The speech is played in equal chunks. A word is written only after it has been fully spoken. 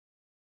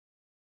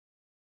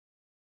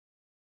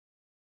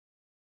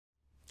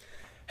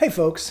Hey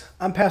folks,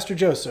 I'm Pastor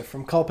Joseph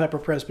from Culpeper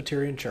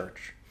Presbyterian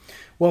Church.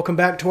 Welcome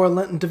back to our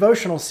Lenten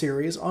Devotional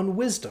series on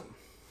wisdom.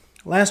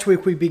 Last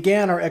week we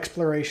began our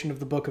exploration of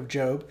the book of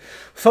Job,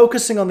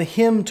 focusing on the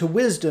hymn to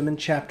wisdom in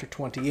chapter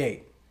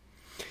 28.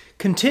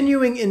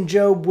 Continuing in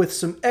Job with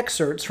some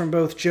excerpts from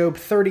both Job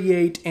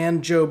 38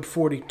 and Job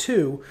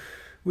 42,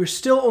 we're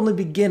still only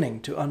beginning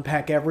to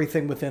unpack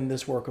everything within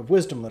this work of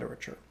wisdom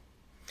literature.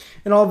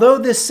 And although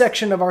this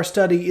section of our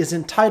study is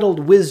entitled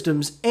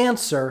Wisdom's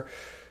Answer,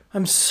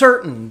 I'm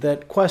certain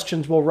that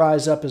questions will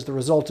rise up as the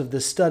result of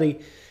this study,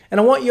 and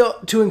I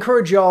want to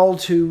encourage you all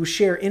to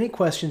share any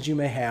questions you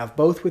may have,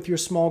 both with your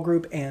small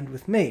group and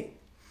with me.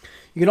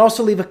 You can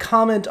also leave a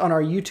comment on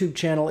our YouTube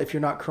channel if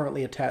you're not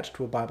currently attached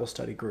to a Bible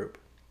study group.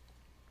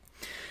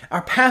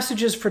 Our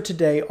passages for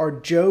today are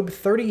Job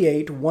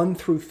 38, 1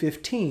 through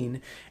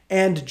 15,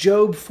 and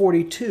Job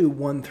 42,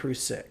 1 through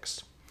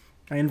 6.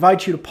 I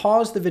invite you to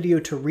pause the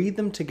video to read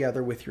them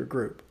together with your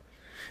group.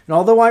 And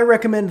although I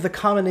recommend the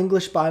Common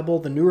English Bible,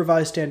 the New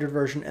Revised Standard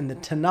Version, and the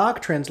Tanakh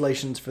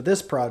translations for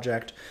this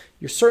project,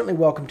 you're certainly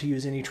welcome to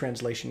use any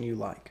translation you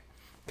like.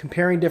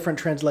 Comparing different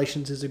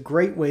translations is a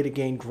great way to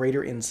gain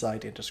greater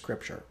insight into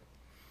Scripture.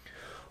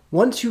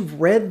 Once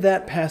you've read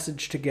that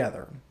passage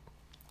together,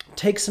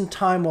 take some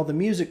time while the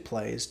music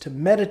plays to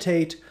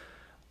meditate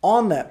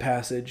on that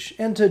passage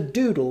and to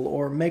doodle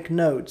or make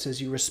notes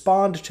as you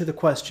respond to the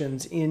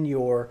questions in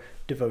your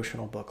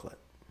devotional booklet.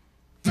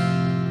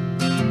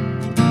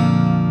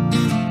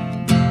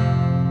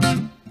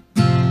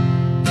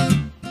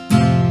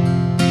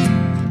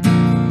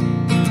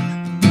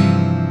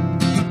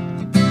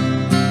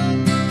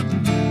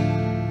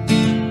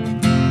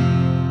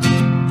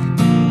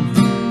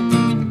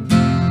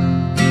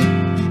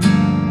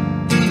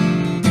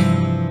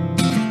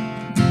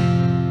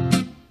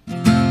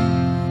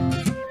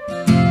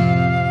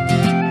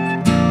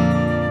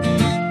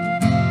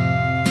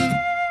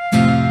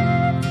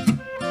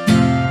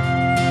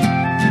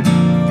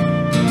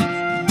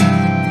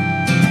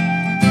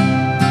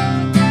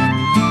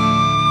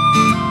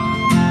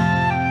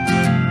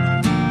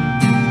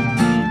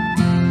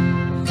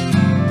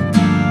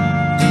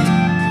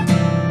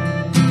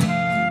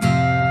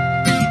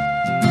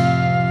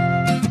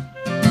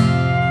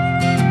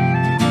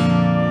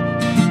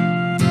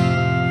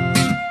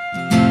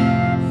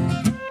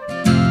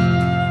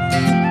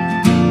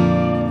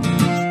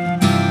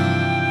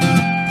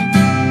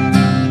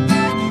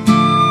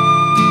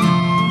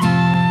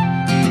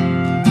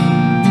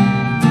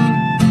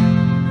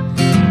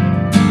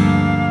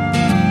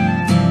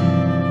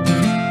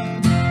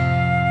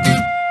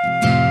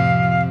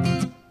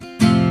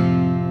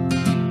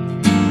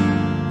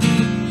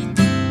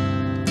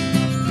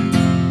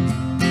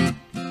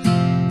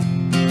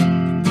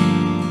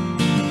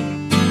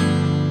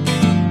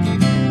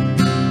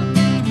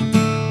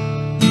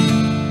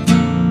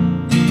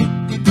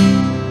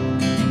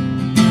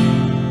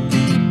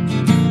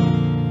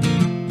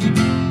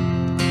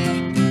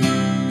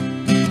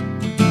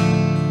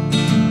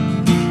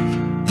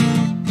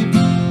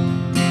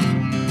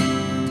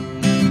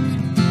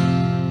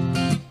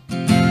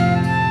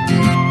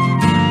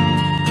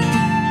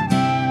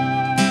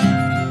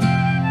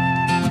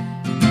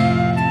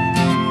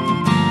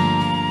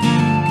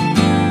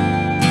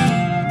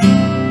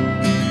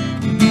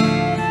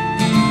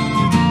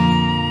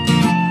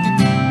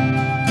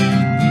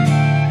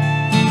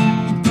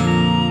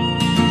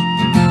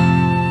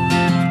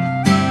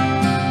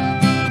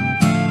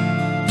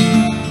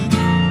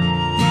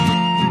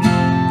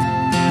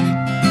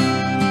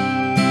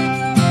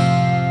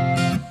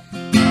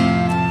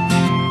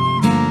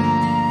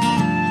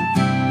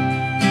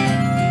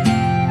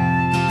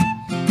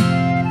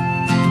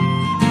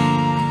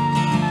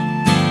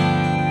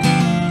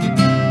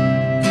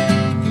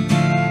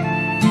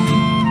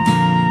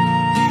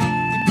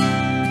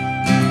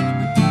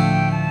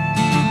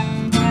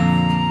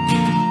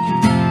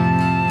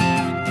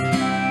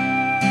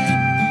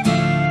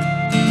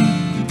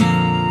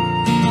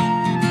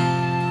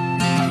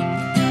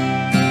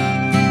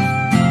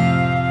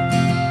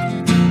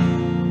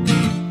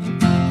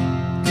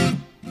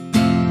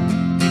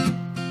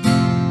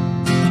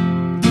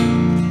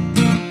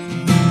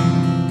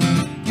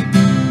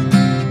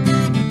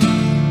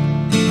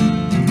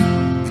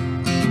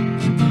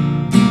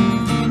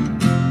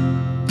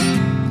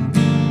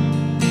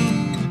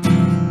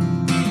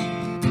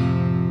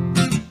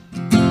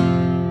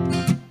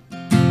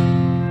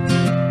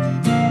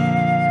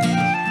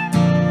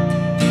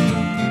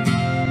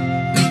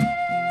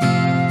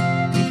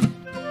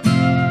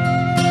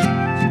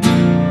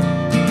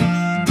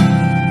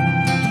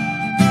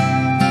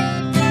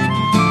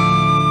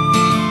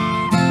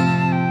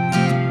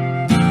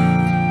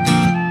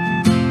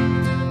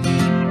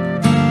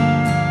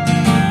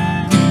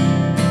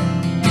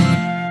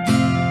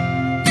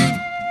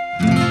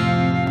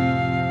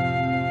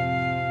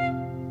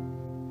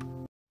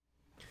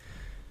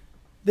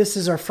 This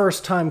is our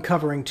first time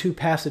covering two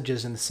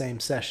passages in the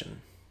same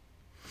session.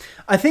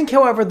 I think,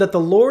 however, that the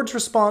Lord's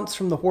response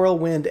from the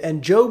whirlwind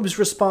and Job's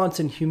response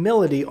in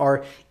humility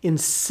are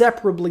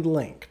inseparably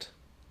linked.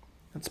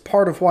 That's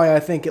part of why I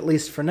think, at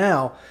least for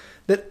now,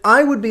 that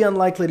I would be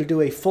unlikely to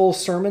do a full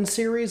sermon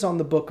series on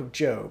the book of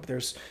Job.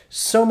 There's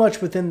so much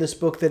within this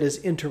book that is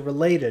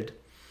interrelated,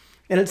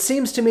 and it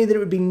seems to me that it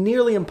would be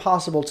nearly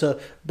impossible to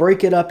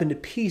break it up into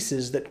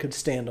pieces that could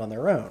stand on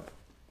their own.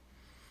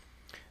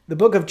 The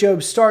book of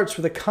Job starts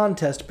with a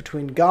contest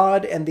between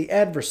God and the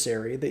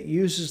adversary that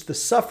uses the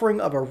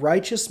suffering of a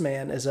righteous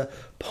man as a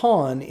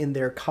pawn in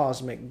their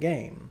cosmic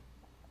game.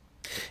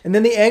 And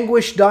then the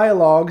anguished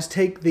dialogues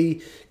take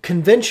the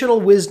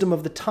conventional wisdom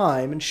of the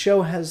time and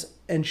show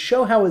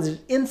how it is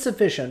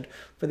insufficient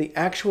for the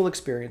actual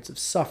experience of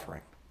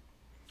suffering.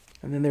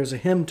 And then there's a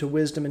hymn to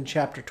wisdom in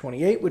chapter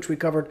 28, which we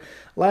covered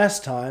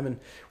last time, and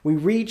we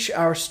reach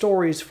our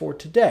stories for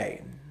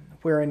today,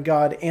 wherein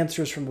God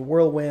answers from the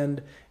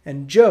whirlwind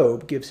and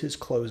Job gives his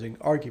closing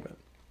argument.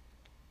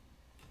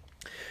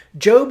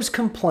 Job's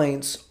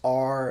complaints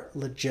are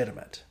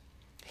legitimate.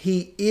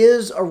 He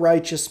is a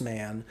righteous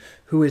man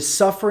who is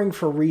suffering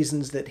for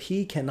reasons that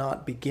he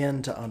cannot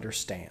begin to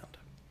understand.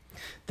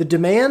 The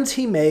demands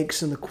he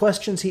makes and the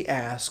questions he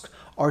asks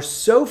are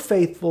so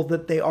faithful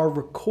that they are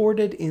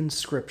recorded in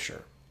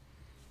Scripture.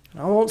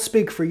 I won't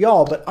speak for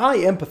y'all, but I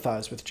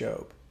empathize with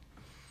Job.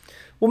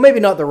 Well,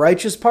 maybe not the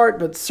righteous part,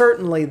 but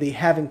certainly the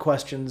having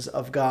questions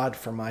of God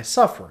for my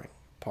suffering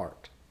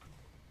part.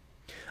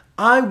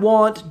 I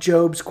want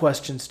Job's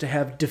questions to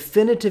have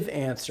definitive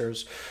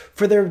answers,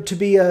 for there to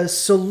be a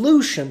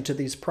solution to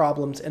these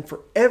problems, and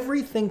for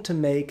everything to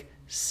make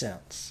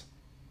sense.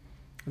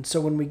 And so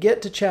when we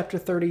get to chapter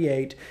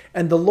 38,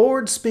 and the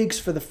Lord speaks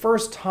for the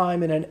first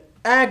time in an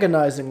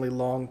agonizingly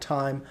long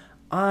time,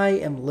 I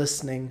am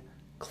listening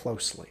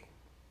closely.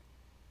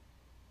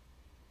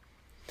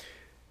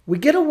 We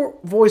get a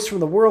voice from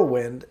the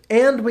whirlwind,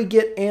 and we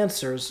get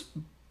answers,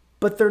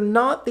 but they're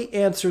not the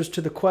answers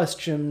to the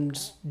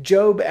questions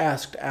Job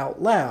asked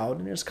out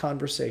loud in his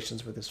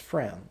conversations with his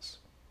friends.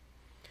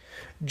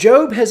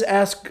 Job has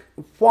asked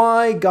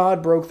why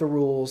God broke the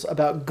rules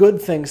about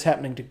good things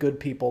happening to good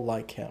people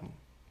like him.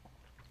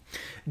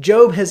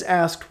 Job has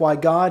asked why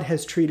God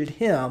has treated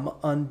him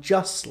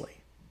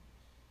unjustly.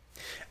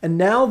 And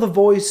now the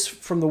voice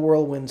from the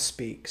whirlwind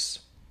speaks.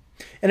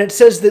 And it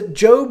says that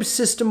Job's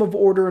system of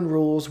order and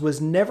rules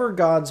was never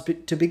God's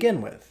to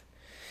begin with.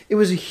 It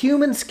was a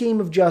human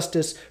scheme of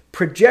justice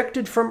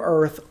projected from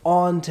earth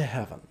onto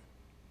heaven.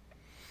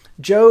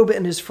 Job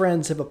and his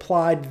friends have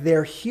applied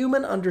their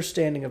human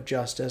understanding of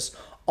justice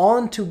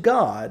onto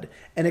God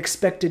and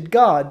expected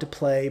God to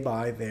play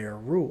by their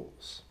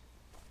rules.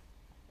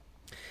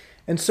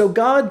 And so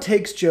God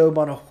takes Job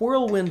on a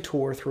whirlwind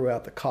tour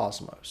throughout the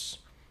cosmos,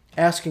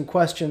 asking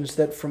questions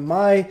that, from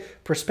my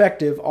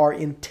perspective, are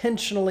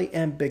intentionally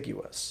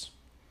ambiguous.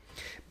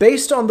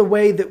 Based on the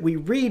way that we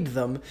read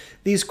them,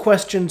 these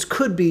questions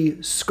could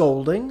be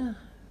scolding,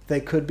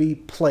 they could be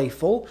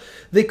playful,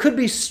 they could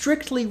be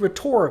strictly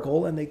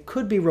rhetorical, and they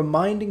could be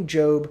reminding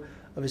Job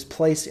of his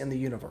place in the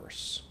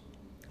universe.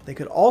 They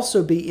could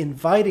also be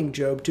inviting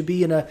Job to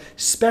be in a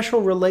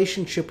special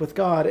relationship with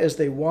God as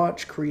they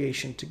watch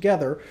creation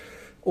together,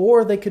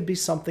 or they could be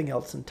something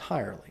else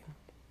entirely.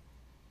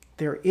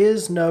 There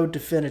is no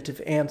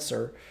definitive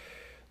answer.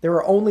 There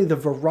are only the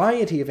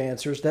variety of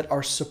answers that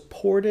are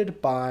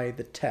supported by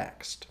the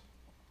text.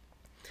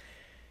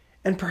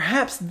 And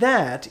perhaps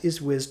that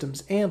is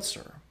wisdom's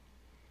answer,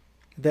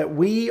 that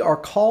we are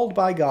called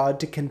by God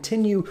to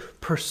continue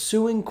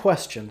pursuing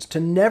questions, to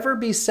never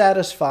be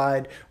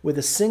satisfied with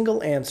a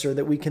single answer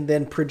that we can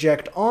then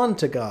project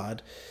onto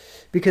God,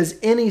 because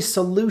any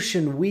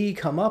solution we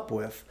come up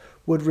with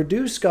would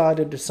reduce God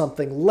into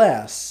something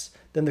less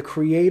than the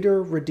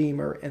creator,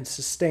 redeemer, and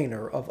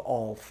sustainer of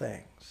all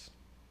things.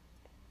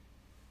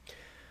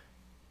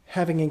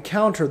 Having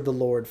encountered the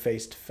Lord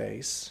face to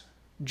face,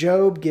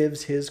 Job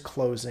gives his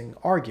closing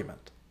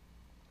argument.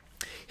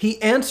 He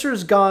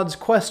answers God's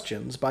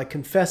questions by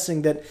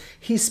confessing that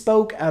he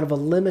spoke out of a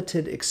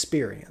limited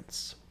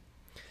experience.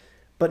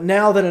 But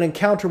now that an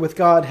encounter with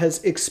God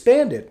has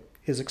expanded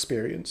his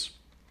experience,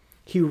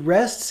 he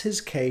rests his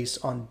case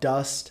on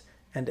dust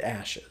and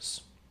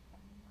ashes.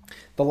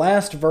 The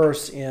last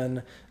verse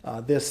in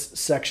this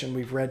section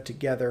we've read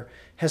together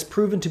has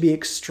proven to be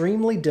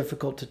extremely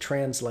difficult to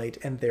translate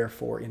and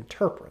therefore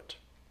interpret.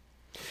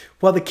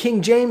 While the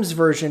King James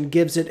Version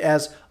gives it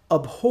as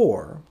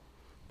abhor,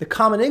 the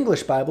Common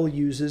English Bible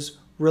uses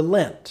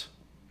relent.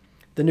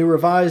 The New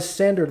Revised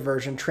Standard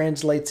Version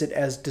translates it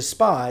as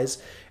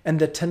despise, and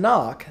the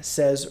Tanakh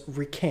says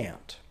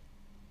recant.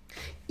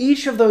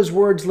 Each of those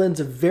words lends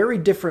a very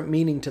different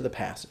meaning to the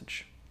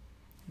passage.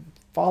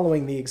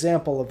 Following the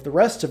example of the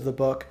rest of the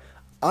book,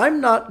 I'm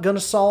not going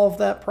to solve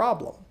that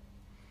problem,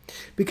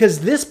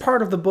 because this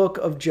part of the book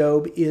of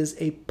Job is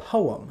a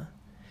poem,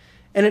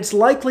 and it's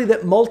likely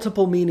that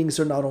multiple meanings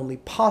are not only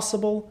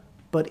possible,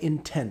 but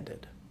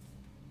intended.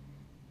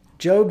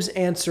 Job's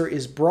answer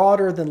is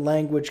broader than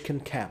language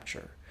can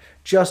capture,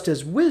 just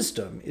as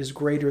wisdom is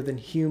greater than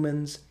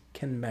humans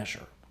can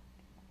measure.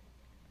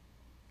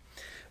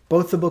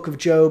 Both the book of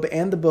Job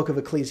and the book of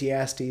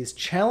Ecclesiastes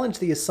challenge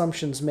the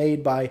assumptions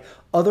made by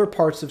other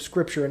parts of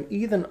Scripture and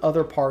even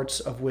other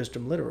parts of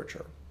wisdom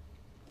literature.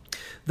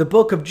 The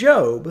book of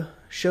Job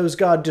shows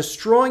God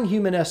destroying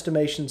human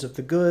estimations of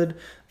the good,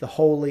 the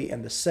holy,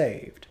 and the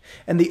saved,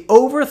 and the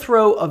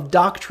overthrow of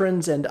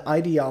doctrines and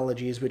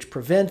ideologies which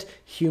prevent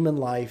human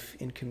life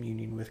in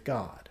communion with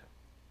God.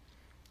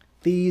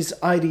 These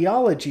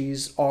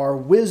ideologies are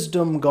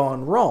wisdom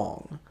gone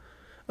wrong,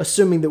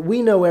 assuming that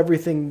we know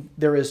everything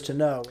there is to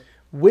know.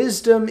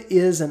 Wisdom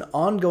is an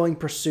ongoing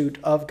pursuit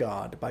of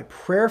God by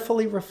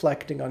prayerfully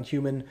reflecting on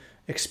human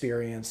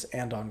experience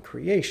and on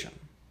creation.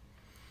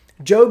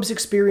 Job's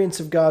experience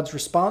of God's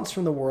response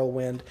from the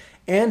whirlwind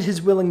and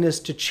his willingness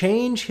to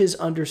change his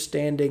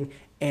understanding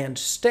and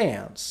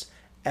stance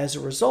as a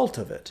result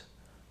of it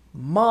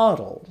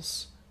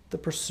models the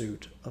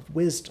pursuit of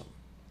wisdom.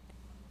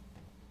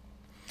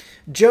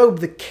 Job,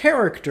 the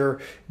character,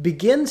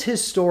 begins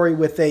his story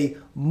with a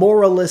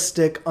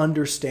moralistic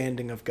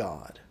understanding of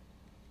God.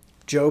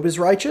 Job is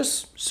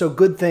righteous, so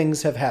good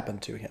things have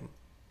happened to him.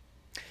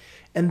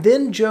 And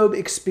then Job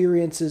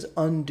experiences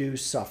undue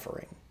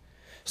suffering.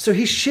 So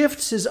he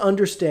shifts his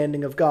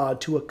understanding of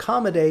God to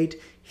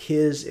accommodate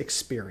his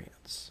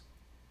experience.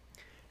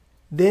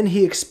 Then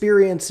he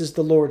experiences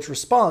the Lord's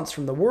response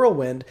from the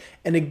whirlwind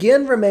and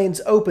again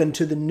remains open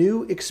to the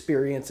new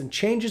experience and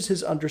changes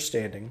his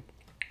understanding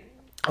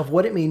of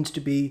what it means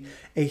to be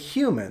a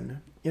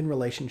human in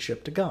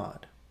relationship to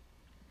God,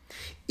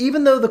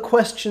 even though the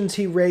questions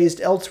he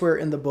raised elsewhere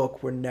in the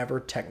book were never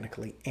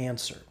technically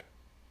answered.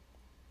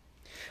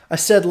 I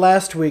said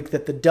last week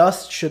that the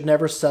dust should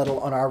never settle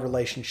on our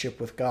relationship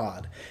with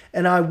God,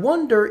 and I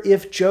wonder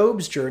if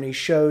Job's journey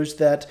shows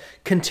that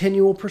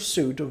continual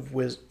pursuit of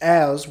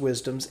as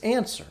wisdom's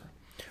answer,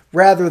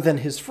 rather than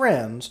his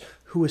friends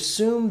who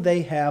assume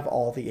they have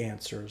all the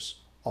answers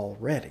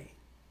already.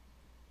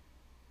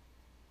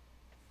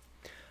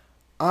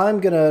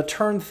 I'm going to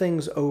turn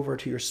things over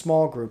to your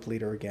small group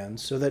leader again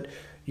so that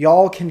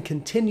y'all can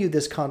continue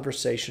this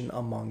conversation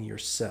among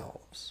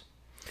yourselves.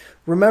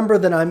 Remember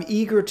that I'm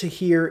eager to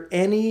hear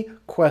any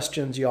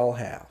questions y'all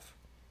have.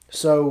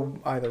 So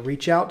either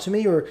reach out to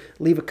me or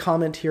leave a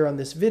comment here on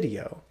this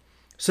video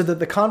so that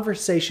the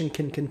conversation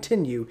can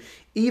continue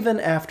even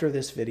after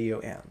this video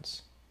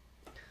ends.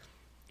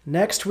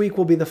 Next week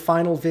will be the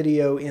final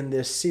video in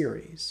this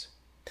series.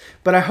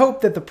 But I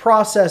hope that the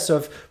process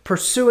of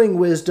pursuing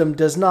wisdom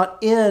does not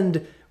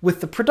end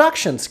with the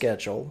production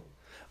schedule,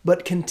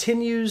 but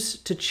continues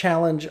to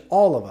challenge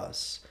all of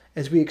us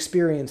as we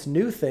experience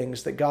new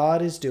things that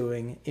God is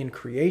doing in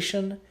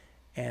creation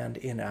and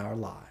in our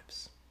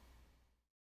lives.